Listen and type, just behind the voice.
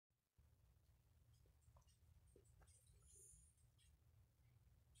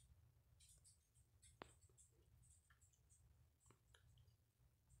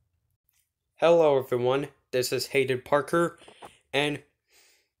Hello everyone, this is Hayden Parker, and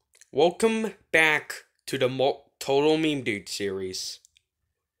welcome back to the Total Meme Dude series.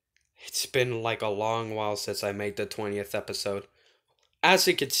 It's been like a long while since I made the 20th episode. As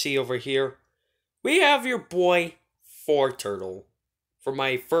you can see over here, we have your boy, Fourturtle, for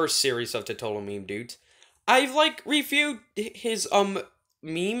my first series of the Total Meme Dudes. I've reviewed his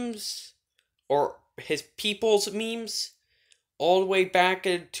memes, or his people's memes, all the way back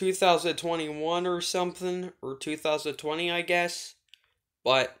in 2021 or something, or 2020, I guess.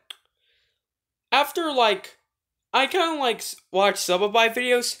 But after I kind of watch some of my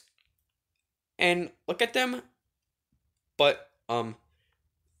videos and look at them, but I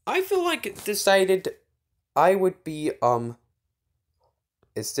feel like decided I would be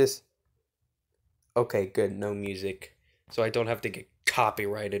is this okay? Good, no music, so I don't have to get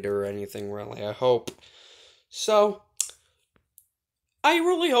copyrighted or anything. Really, I hope. So I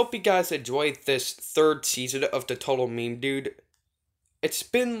really hope you guys enjoyed this third season of the Total Meme Dude. It's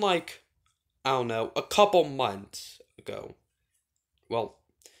been I don't know, a couple months ago. Well,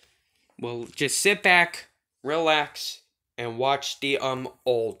 just sit back, relax, and watch the and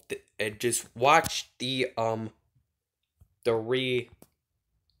just watch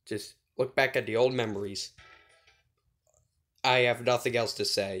just look back at the old memories. I have nothing else to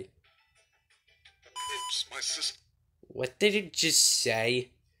say. Oops, my sister. What did it just say?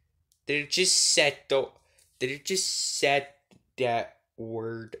 Did it just set that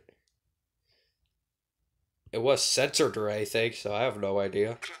word? It was censored, I think, so I have no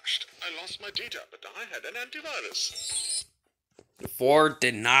idea. Crashed. I lost my data, but I had an antivirus. Ford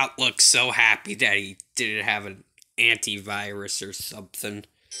did not look so happy that he didn't have an antivirus or something.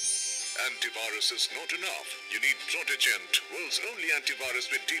 Antivirus is not enough. You need Protegent, world's only antivirus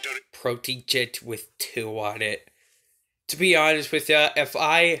with data. Protegent with 2 on it. To be honest with you, if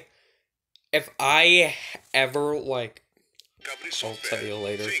I ever I'll tell you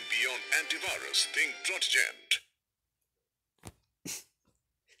later. Think beyond antivirus. Think Protegent.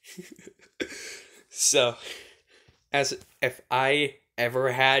 So, if I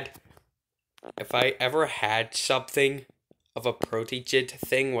ever had something of a Protegent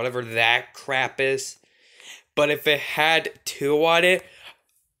thing, whatever that crap is, but if it had 2 on it,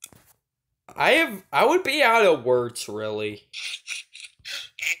 I would be out of words, really.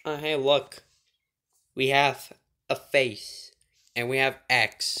 Hey, look. We have a face, and we have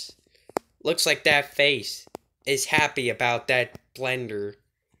X. Looks like that face is happy about that blender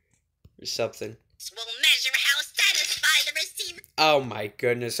or something. Will measure how satisfied the receiver. Oh my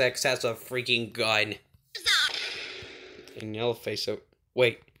goodness, X has a freaking gun. And yellow face. Oh,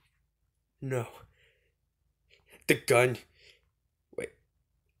 wait. No. The gun. Wait.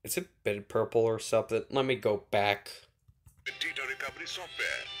 Is it bit purple or something? Let me go back. With data recovery software.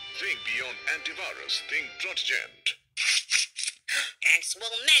 Think beyond antivirus. Think Protegent. X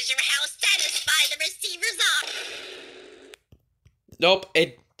will measure how satisfied the receivers are.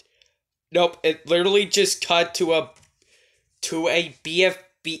 Nope, it literally just cut to a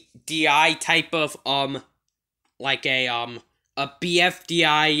BFDI type of a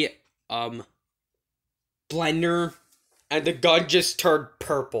BFDI blender, and the gun just turned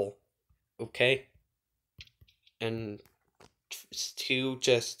purple. Okay? And 2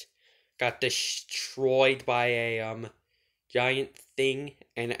 just got destroyed by a giant thing,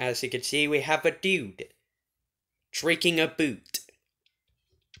 and as you can see, we have a dude drinking a boot.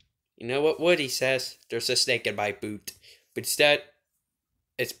 You know what Woody says? There's a snake in my boot. But instead,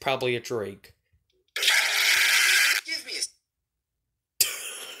 it's probably a drink. Give me a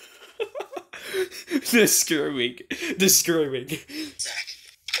The screaming.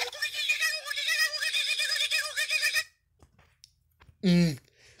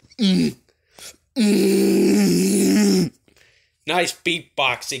 Nice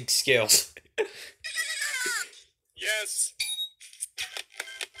beatboxing skills. Yes.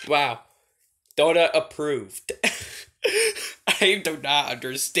 Wow. Dota approved. I do not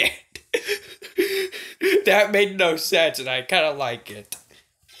understand. That made no sense, and I kind of like it.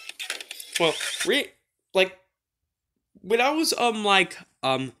 Well, when I was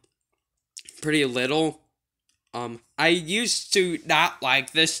pretty little, I used to not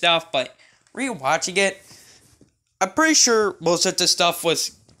like this stuff, but rewatching it, I'm pretty sure most of the stuff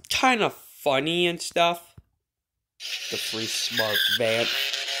was kind of funny and stuff. The free smart van,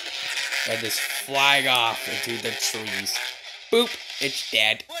 and is flying off into the trees. Boop! It's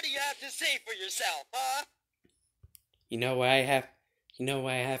dead. What do you have to say for yourself, huh? You know what I have? You know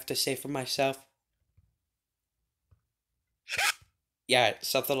what I have to say for myself? Yeah,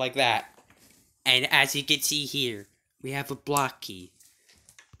 something like that. And as you can see here, we have a block key.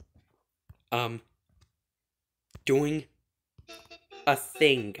 doing a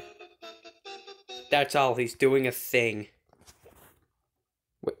thing. That's all, he's doing a thing.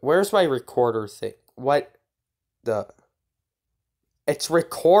 Where's my recorder thing? What the... It's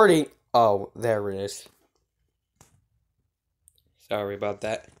recording... Oh, there it is. Sorry about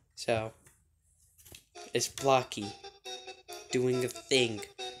that. So, it's Blocky doing a thing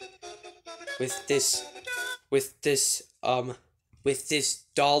with this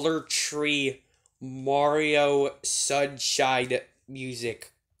Dollar Tree Mario Sunshine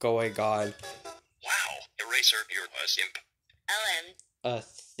music going on. Wow, Eraser, you're a simp. LM. A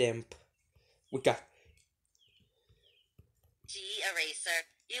thimp. We got... G Eraser.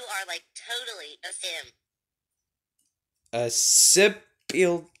 You are like totally a sim. a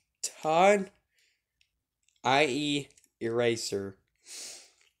Simpleton, i.e. Eraser.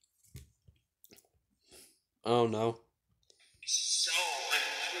 Oh no. So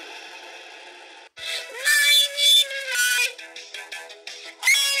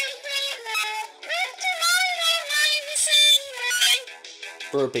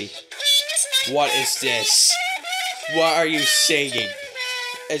Burpee. What is this? What are you singing?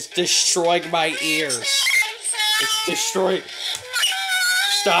 It's destroying my ears. It's destroying...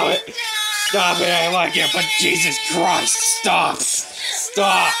 Stop it. Stop it, I like it, but Jesus Christ, stop.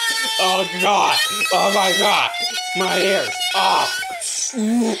 Stop. Oh God. Oh my God. My ears. Oh.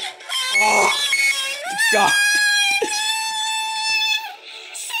 Oh. God.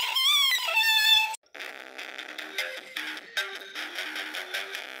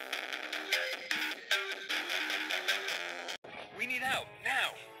 we need out now.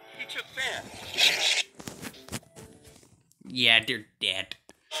 He took Van. Yeah, they're dead.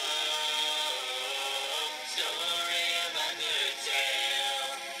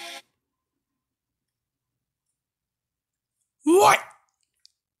 What?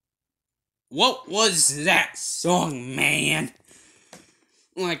 What was that song, man?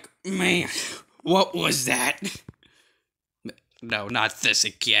 Like, man, what was that? No, not this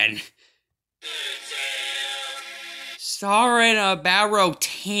again. Starring a Barrow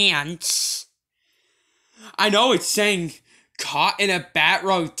Tance. I know it's saying caught in a bat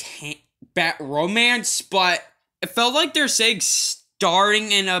romance, but it felt like they're saying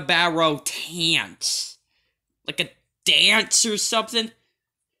starring in a Barrow Tance. Like a dance or something.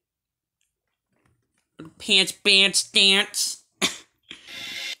 Pants, pants, dance.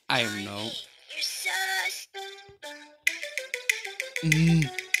 I don't know.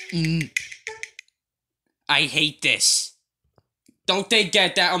 I hate this. Don't they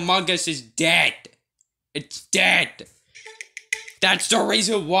get that Among Us is dead? It's dead. That's the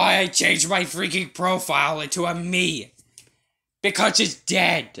reason why I changed my freaking profile into a me. Because it's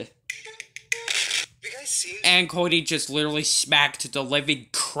dead. And Cody just literally smacked the living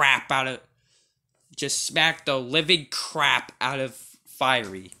crap out of... Just smacked the living crap out of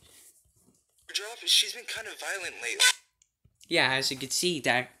Fiery. She's been kind of violent lately. Yeah, as you can see,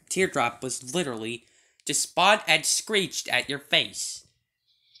 that teardrop was literally just spot and screeched at your face.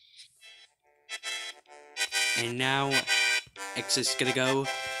 And now, X is gonna go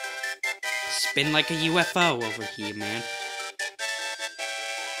spin like a UFO over here, man.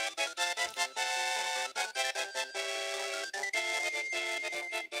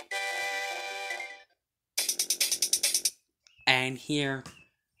 And here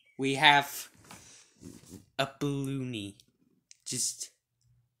we have a balloony just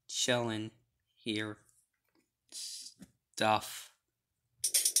chilling here. Stuff.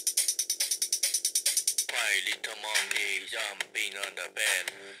 My little monkey jumping on the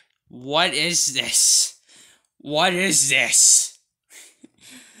bed. What is this? What is this?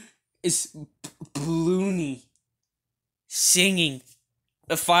 It's balloony singing.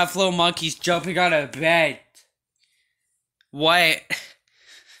 The five little monkeys jumping on a bed. What?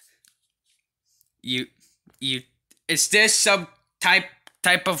 Is this some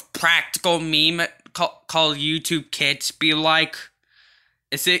type of practical meme called YouTube Kids be like?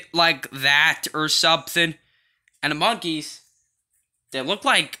 Is it like that or something? And the monkeys, they look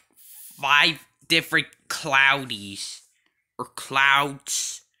like 5 different cloudies or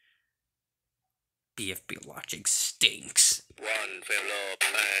clouds. BFB watching stinks. One fell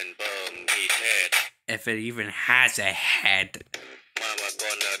off and burned his head. If it even has a head. Mama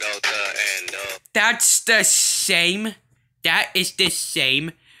gonna doctor and That's the same. That is the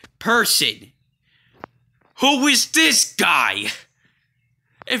same person. Who is this guy?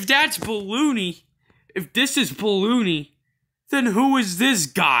 If that's Balloony, if this is Balloony, then who is this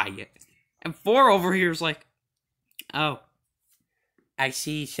guy? And 4 over here is like, oh, I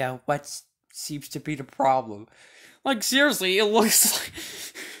see, so what seems to be the problem? Like, seriously, it looks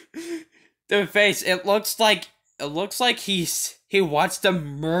like... The face, it looks like he wants to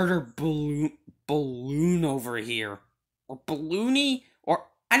murder balloon over here. Or balloony, or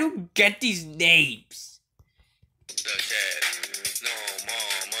I don't get these names. No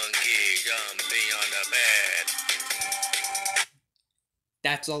more monkey jumping on the bed.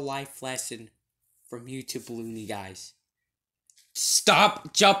 That's a life lesson from you to balloony guys.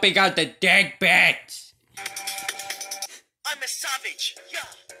 Stop jumping on the dead beds. I'm a savage. Yeah.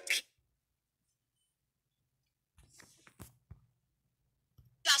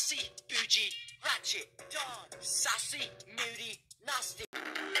 Sassy, bougie, ratchet, dawn, sassy, moody, nasty.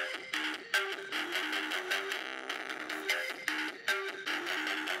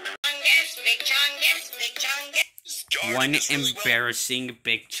 Big Chungus, Big Chungus. One embarrassing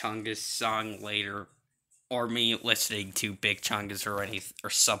Big Chungus song later, or me listening to Big Chungus or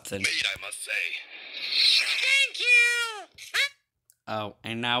something. Made, I must say. Thank you. Oh,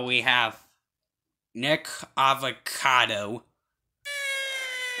 and now we have Nick Avocado,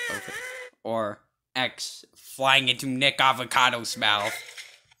 or X flying into Nick Avocado's mouth.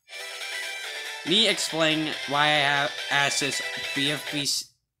 Me explain why I have Axis BFB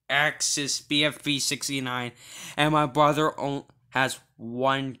 69, and my brother has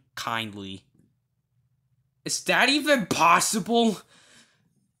one kindly. Is that even possible?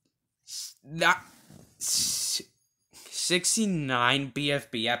 That 69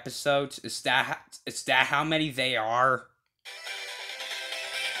 BFB episodes? Is that how many they are?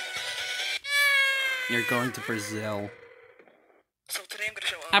 You're going to Brazil. So today I'm gonna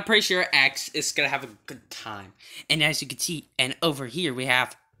show I'm pretty sure X is gonna have a good time. And as you can see, and over here we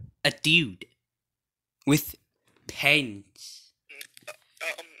have a dude with pens.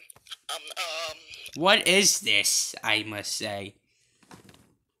 What is this, I must say?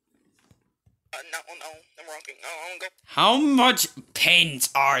 No, I'm wrong. Go. How much pens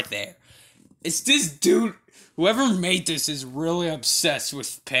are there? Is this dude, whoever made this is really obsessed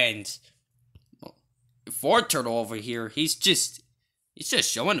with pens. Fourturtle over here, he's just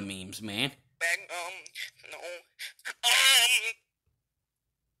showing the memes, man. Bang, no.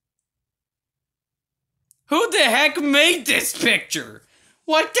 Who the heck made this picture?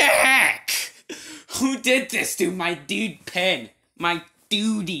 What the heck? Who did this to my dude pen? My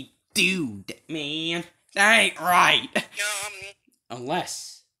dude, man. That ain't right.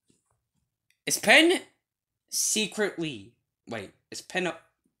 Unless, is Pen secretly, wait, is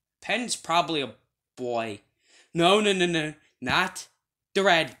Pen's probably a boy. No, not the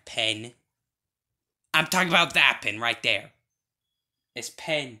red pen. I'm talking about that pen right there. Is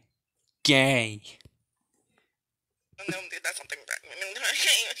Pen gay? No, that's something.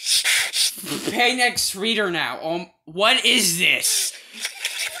 Pay next reader now. What is this?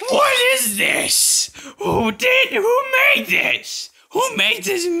 What is this? Who made this? Who made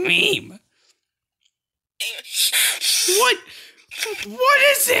this meme? What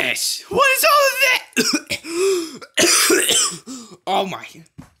is this? What is all of that? Oh my.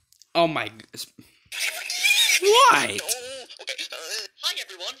 What? Okay. Hi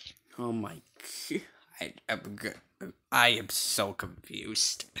everyone. Oh my. I am so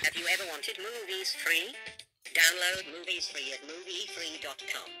confused. Have you ever wanted movies free? Download movies free at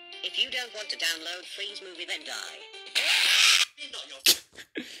moviefree.com. If you don't want to download Free's movie, then die.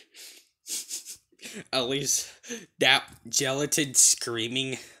 At least that gelatin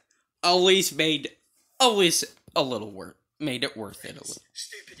screaming made it worth it a little.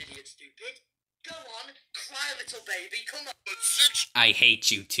 Stupid idiot, stupid. Go on, cry, little baby. Come on. I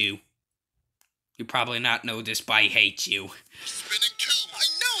hate you too. You probably not know this, but I hate you. Spinning too. I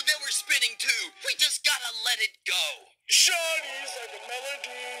know they were spinning too. We just gotta let it go. Shawty's like a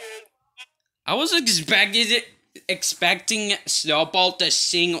melody. I was expecting Snowball to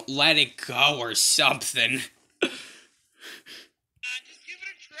sing "Let It Go" or something. Just give it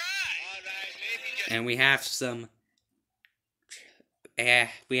a try. All right, maybe just. And we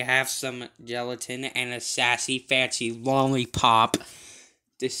have some gelatin and a sassy fancy lollipop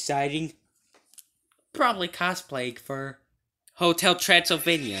deciding probably cosplaying for Hotel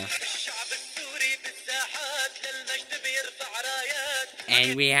Transylvania.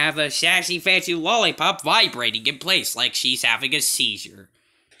 And we have a sassy fancy lollipop vibrating in place like she's having a seizure.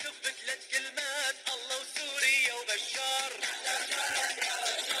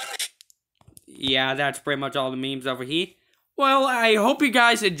 Yeah, that's pretty much all the memes over here. Well, I hope you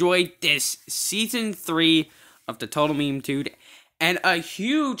guys enjoyed this Season 3 of the Total Meme Dude. And a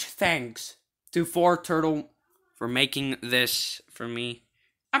huge thanks to Fourturtle for making this for me.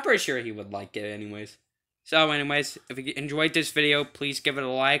 I'm pretty sure he would like it anyways. So anyways, if you enjoyed this video, please give it a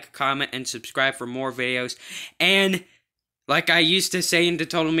like, comment, and subscribe for more videos. And like I used to say in the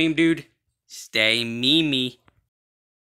Total Meme Dude, Stay memey.